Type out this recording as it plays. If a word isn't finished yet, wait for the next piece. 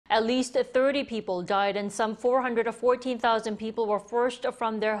At least 30 people died and some 414,000 people were forced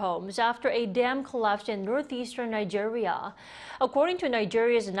from their homes after a dam collapsed in northeastern Nigeria. According to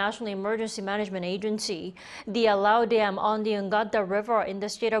Nigeria's National Emergency Management Agency, the Alau Dam on the Ngadda River in the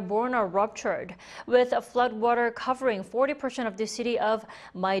state of Borno ruptured, with floodwater covering 40% of the city of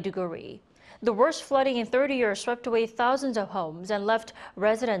Maiduguri. The worst flooding in 30 years swept away thousands of homes and left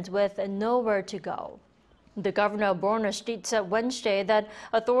residents with nowhere to go. The governor of Borno State said Wednesday that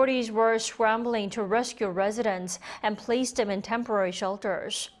authorities were scrambling to rescue residents and place them in temporary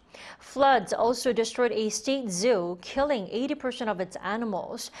shelters. Floods also destroyed a state zoo, killing 80% of its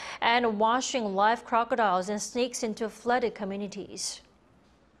animals and washing live crocodiles and snakes into flooded communities.